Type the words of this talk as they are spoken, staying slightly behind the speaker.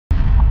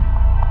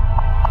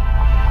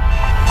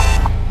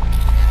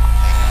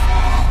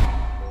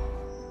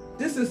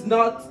is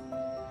not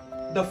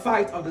the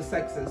fight of the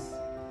sexes.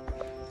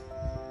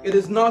 It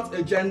is not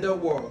a gender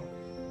war.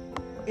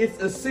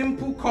 It's a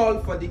simple call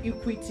for the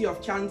equity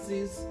of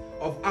chances,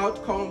 of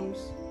outcomes,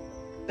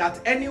 that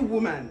any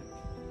woman,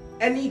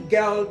 any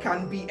girl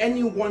can be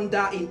any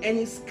wonder in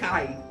any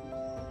sky,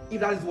 if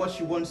that is what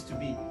she wants to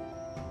be.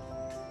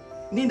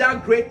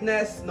 Neither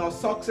greatness nor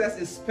success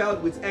is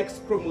spelled with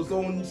X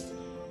chromosomes.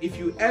 If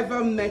you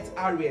ever met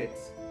Harriet,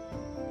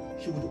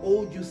 she would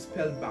hold you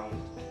spellbound.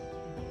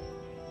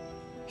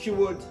 She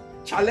would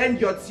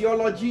challenge your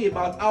theology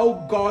about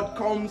how God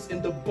comes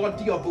in the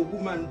body of a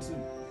woman too.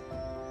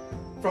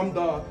 From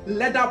the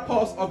leather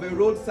purse of a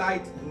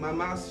roadside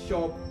mama's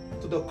shop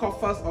to the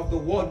coffers of the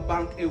World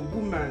Bank, a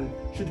woman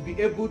should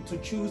be able to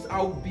choose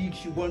how big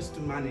she wants to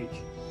manage.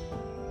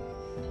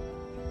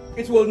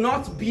 It will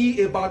not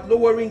be about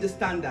lowering the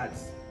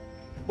standards,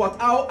 but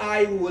how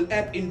high we will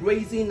help in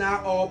raising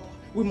her up.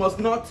 We must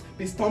not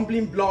be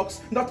stumbling blocks,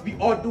 not be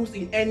hurdles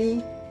in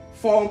any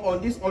form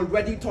on this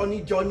already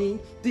thorny journey.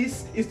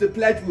 This is the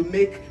pledge we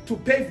make, to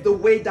pave the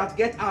way that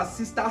get our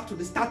sisters to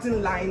the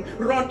starting line,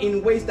 run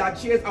in ways that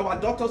cheers our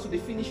daughters to the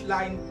finish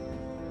line.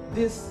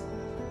 This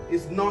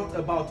is not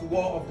about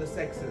war of the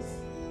sexes.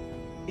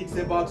 It's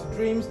about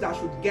dreams that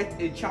should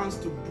get a chance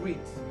to breathe.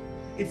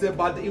 It's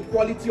about the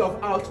equality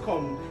of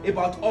outcome,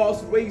 about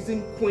us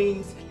raising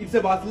queens. It's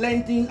about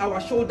lending our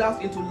shoulders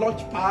into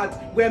launch pads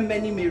where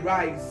many may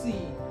rise.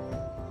 See,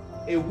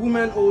 a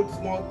woman holds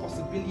more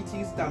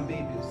possibilities than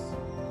babies.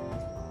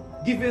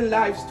 Giving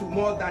lives to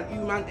more than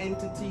human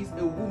entities,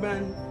 a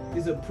woman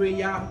is a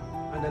prayer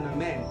and an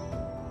amen.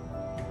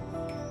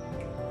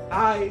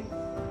 I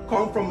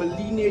come from a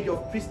lineage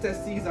of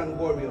priestesses and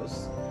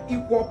warriors,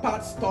 equal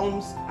parts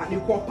storms and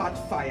equal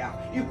parts fire,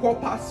 equal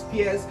parts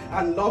spears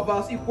and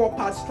lovers, equal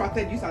parts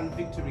strategies and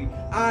victory.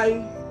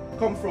 I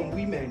come from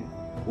women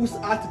whose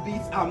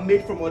heartbeats are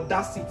made from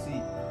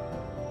audacity,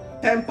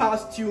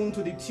 tempers tuned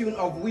to the tune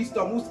of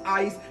wisdom, whose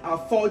eyes are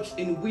forged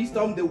in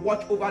wisdom, they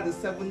watch over the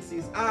seven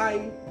seas.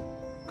 I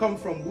come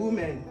from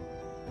women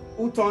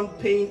who turn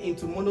pain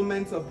into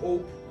monuments of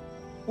hope,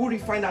 who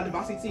refine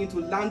adversity into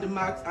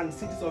landmarks and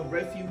cities of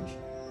refuge.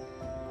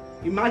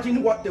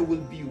 Imagine what they will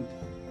build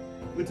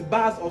with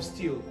bars of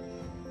steel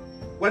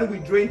when we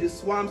drain the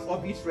swamps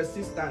of its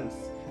resistance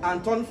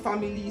and turn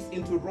families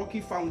into rocky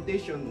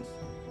foundations.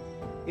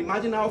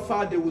 Imagine how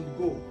far they will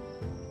go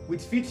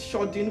with feet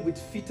shodden with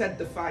fitted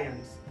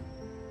defiance.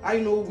 I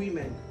know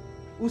women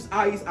whose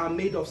eyes are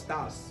made of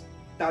stars,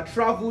 that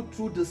travel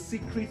through the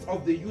secrets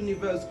of the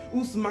universe,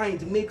 whose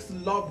mind makes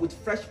love with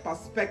fresh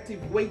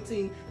perspective,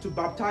 waiting to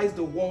baptize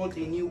the world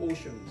in new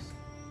oceans.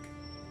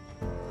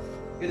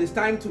 It is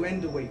time to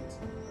end the wait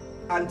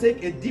and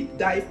take a deep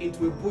dive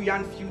into a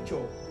buoyant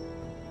future.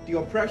 The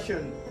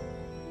oppression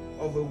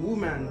of a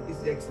woman is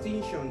the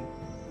extinction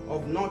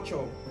of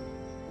nurture,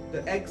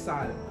 the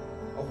exile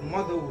of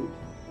motherhood,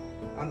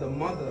 and the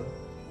mother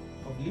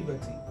of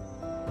liberty.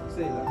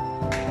 Say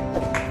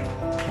that.